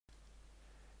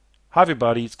Hi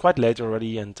everybody, it's quite late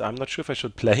already and I'm not sure if I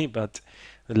should play, but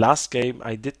the last game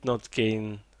I did not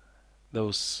gain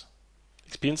those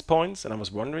experience points and I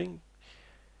was wondering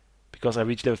because I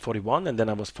reached level 41 and then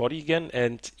I was 40 again,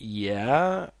 and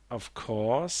yeah, of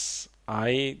course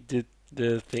I did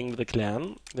the thing with the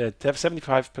clan that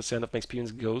 75% of my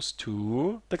experience goes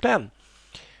to the clan.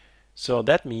 So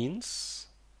that means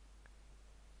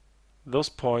those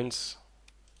points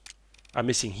are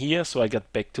missing here, so I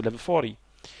got back to level 40.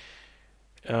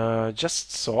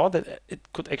 Just saw that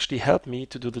it could actually help me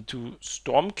to do the 2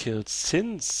 Stormkills,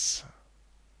 since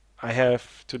I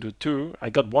have to do 2.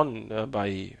 I got one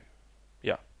by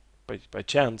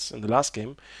chance in the last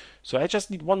game, so I just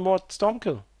need one more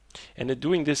Stormkill. And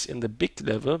doing this in the big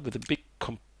level with the big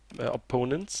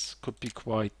opponents could be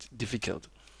quite difficult.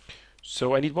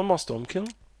 So I need one more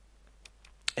Stormkill,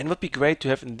 and it would be great to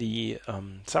have in the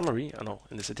summary,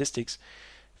 in the statistics,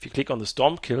 if you click on the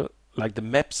Stormkill, like the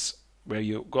maps where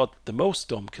you got the most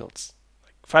Stormkills,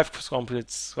 like 5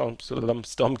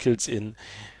 Stormkills in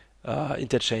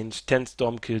interchange, 10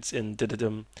 Stormkills in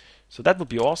da-da-dum. So that would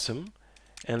be awesome,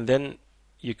 and then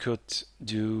you could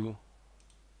know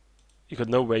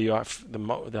where you have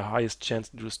the highest chance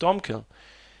to do a Stormkill.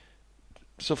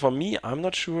 So for me, I'm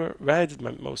not sure where I did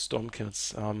my most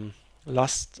Stormkills.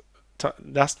 Last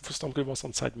Stormkill was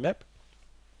on side map.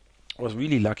 I was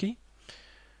really lucky.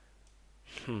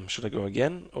 Should I go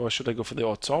again, or should I go for the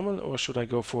ensemble, or should I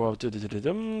go for so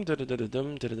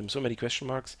many question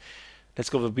marks? Let's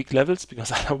go with big levels,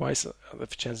 because otherwise the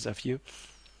chances are few.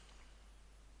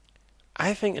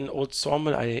 I think in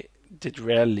ensemble I did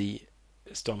rarely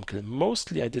Stormkill.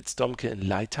 Mostly I did Stormkill in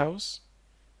Lighthouse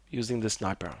using the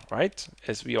sniper, right?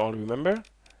 As we all remember,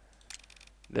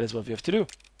 that is what we have to do.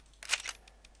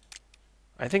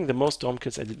 I think the most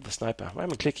Stormkills I did with the sniper. Why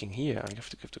am I clicking here? I have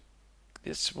to go to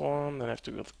this one, then I have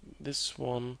to go to this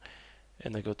one,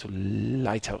 and I go to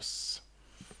Lighthouse.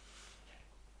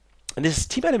 And this is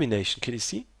team elimination, can you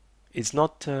see? It's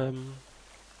not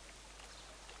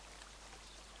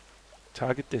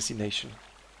target destination.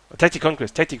 Oh, tactic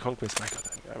conquest, my god,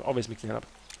 I'm always mixing it up.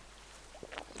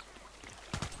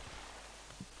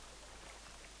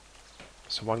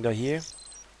 So one guy here.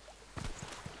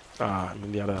 I'm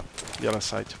in the other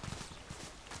side.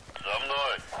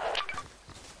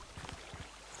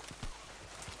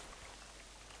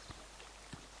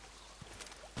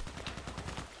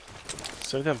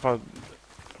 So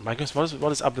my goodness,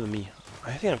 what is up with me?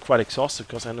 I think I'm quite exhausted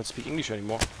because I don't speak English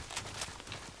anymore.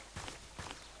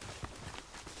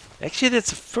 Actually,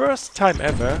 that's the first time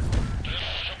ever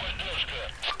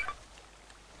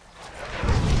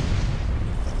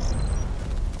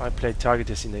I played target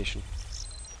destination.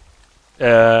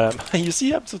 You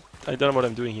see, I don't know what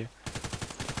I'm doing here.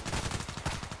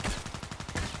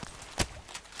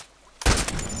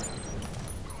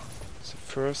 It's the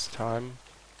first time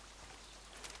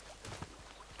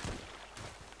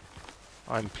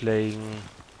I'm playing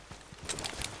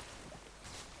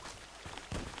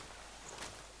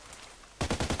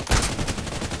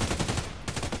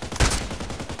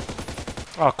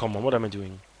oh, come on, what am I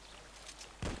doing?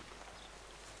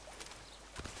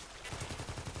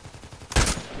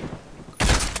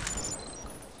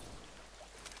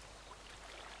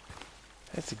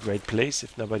 That's a great place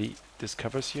if nobody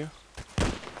discovers you.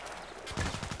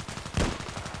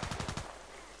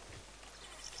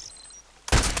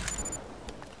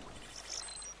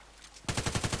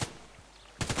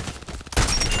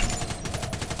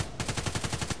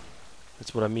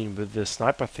 That's what I mean with the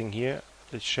sniper thing here.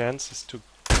 The chances to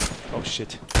oh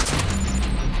shit,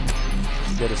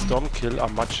 get a storm kill are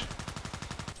much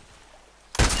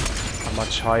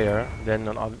higher than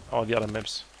on all the other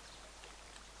maps.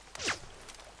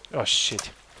 Oh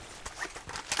shit.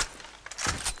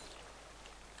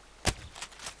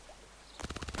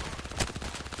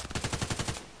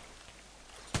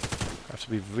 I have to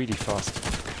be really fast.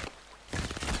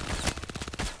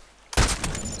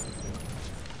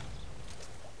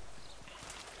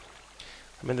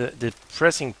 I mean, the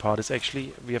pressing part is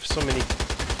actually, we have so many.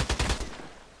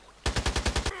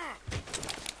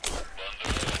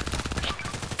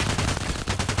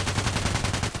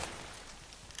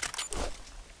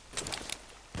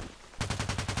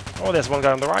 Oh, there's one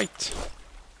guy on the right.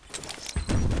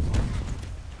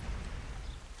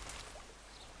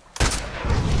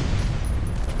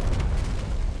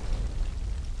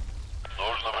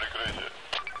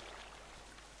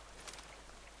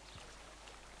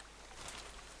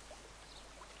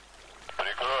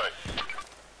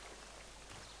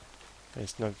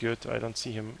 It's not good, I don't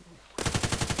see him.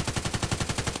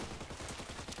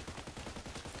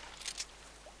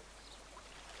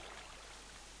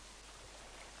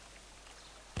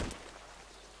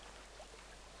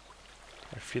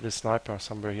 feel the sniper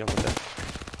somewhere here on the left.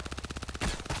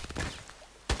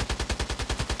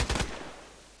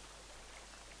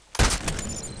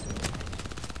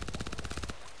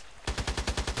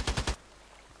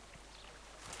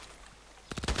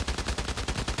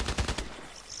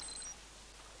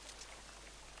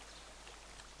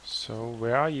 So,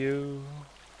 where are you?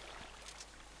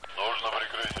 Нужно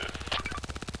прикрытие.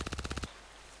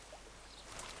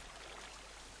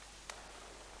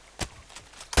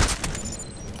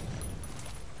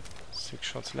 6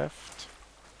 shots left.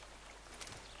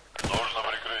 Нужно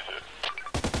прикрытие.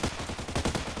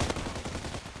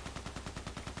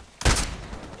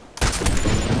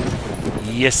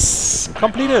 Yes!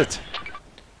 Completed!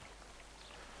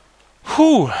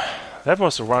 Whew! That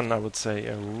was a run, I would say.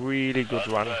 A really good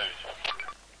run.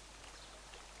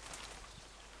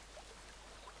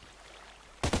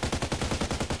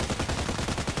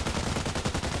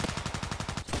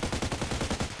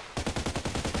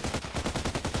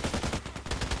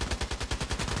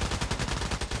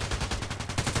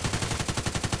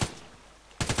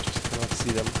 Just cannot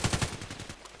see them.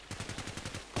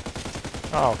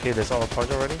 Ah, okay, there's our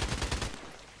point already.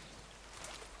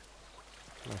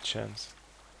 No chance.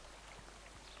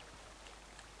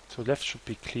 So left should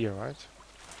be clear, right?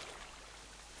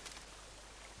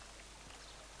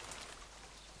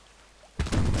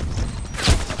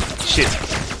 Shit!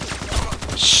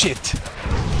 Shit!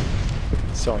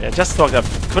 Sorry, I just thought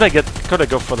could I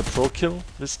go for the pro kill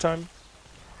this time?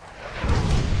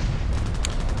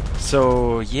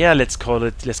 So yeah, let's call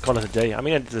it a day. I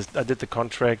mean, I did the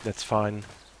contract, that's fine.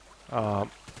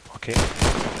 Okay.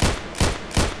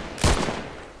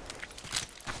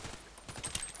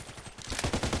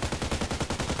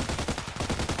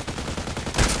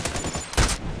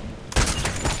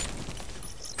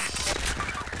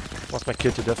 What's my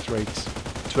kill to death rate?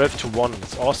 12 to 1,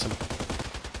 it's awesome.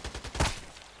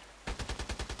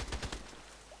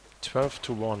 12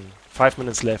 to 1. 5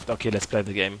 minutes left. Okay, let's play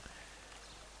the game.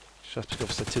 Just because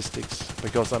of statistics.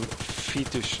 Because I'm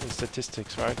fetish in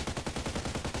statistics, right?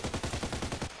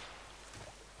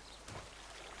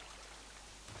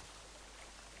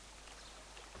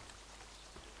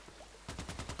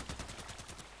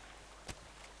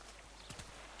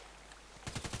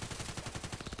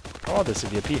 Oh, there's a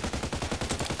VIP.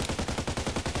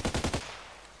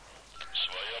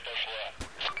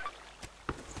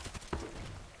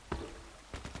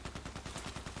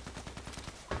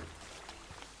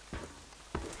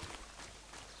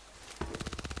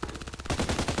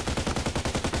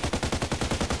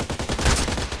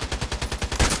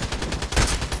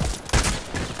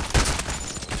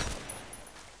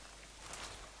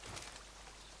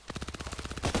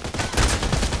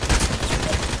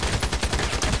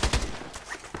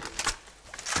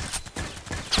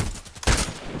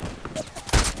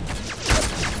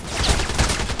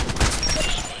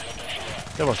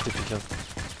 That was difficult.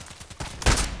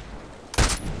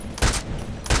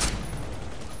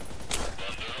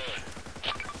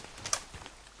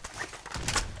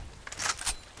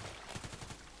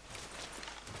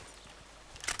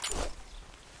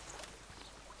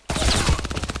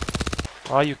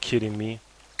 Are you kidding me?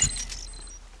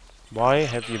 Why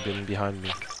have you been behind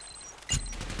me?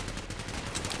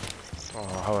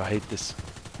 Oh, how I hate this.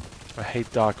 I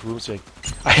hate dark rooms.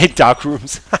 I hate dark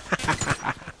rooms.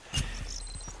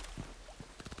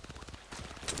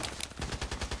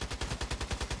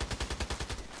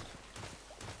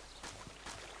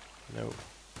 No.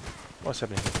 What's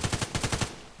happening?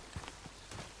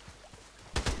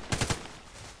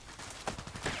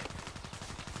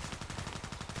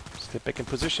 Step back in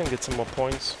position, get some more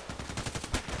points.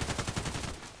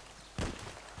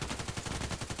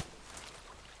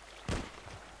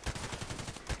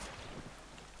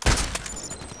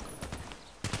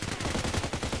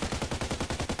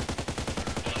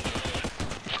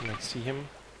 Let's see him.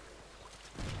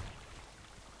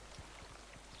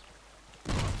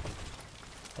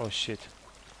 Oh shit.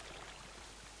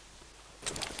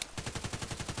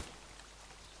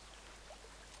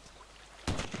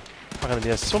 Man,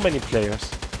 there's so many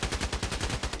players.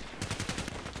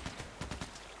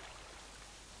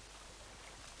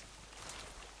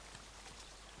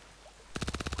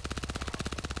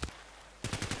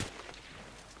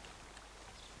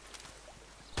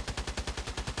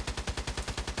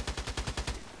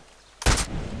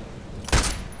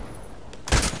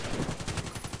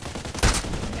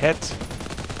 Head.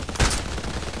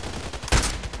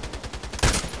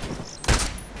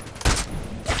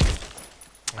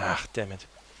 Ah, damn it.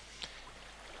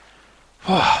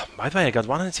 By the way, I got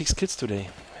 106 kills today.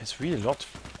 It's really a lot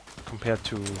compared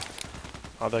to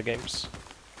other games.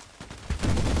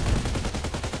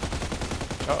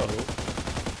 Uh-oh.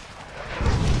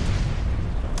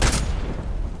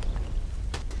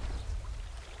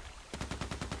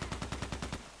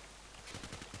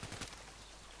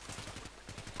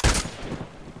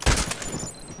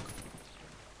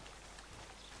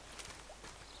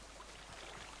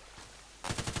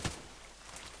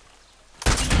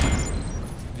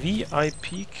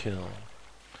 VIP kill.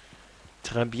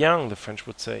 Très bien, the French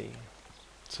would say.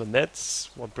 So that's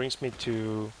what brings me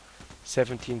to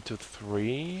 17 to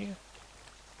 3.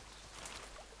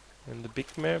 And the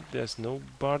big map, there's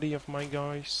nobody of my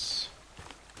guys.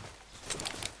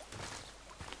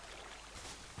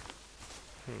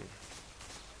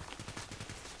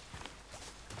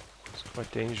 It's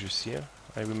quite dangerous here.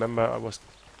 I remember I was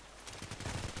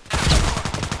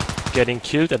getting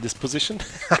killed at this position.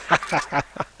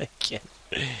 I can't.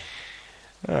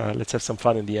 Let's have some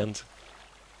fun in the end.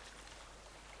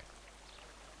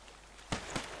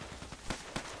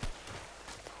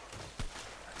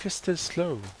 I feel still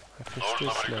slow. I feel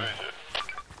still slow.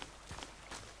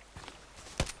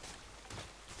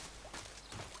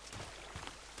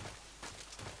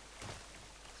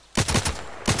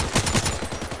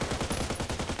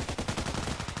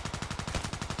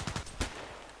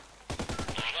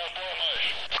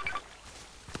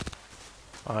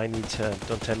 I need to.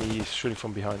 Don't tell me he's shooting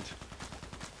from behind.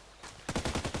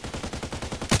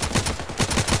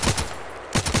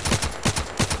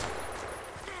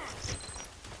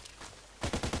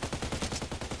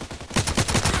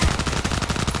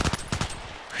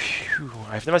 Phew,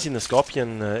 I've never seen a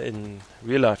Scorpion in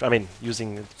real life. I mean,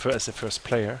 using it as a first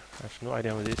player. I have no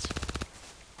idea what it is.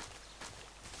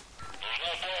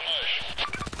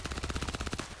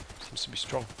 Seems to be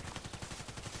strong.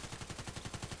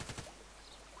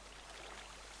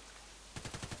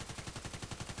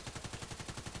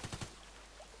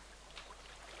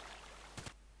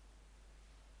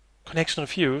 Connection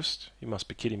refused? You must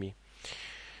be kidding me.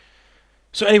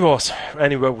 So anyways,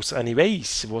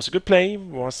 it was a good play,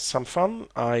 was some fun.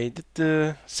 I did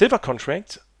the silver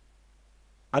contract.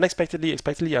 Unexpectedly,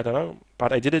 expectedly, I don't know.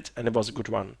 But I did it and it was a good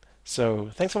one.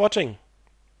 So thanks for watching.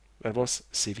 That was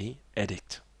CV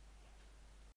Addict.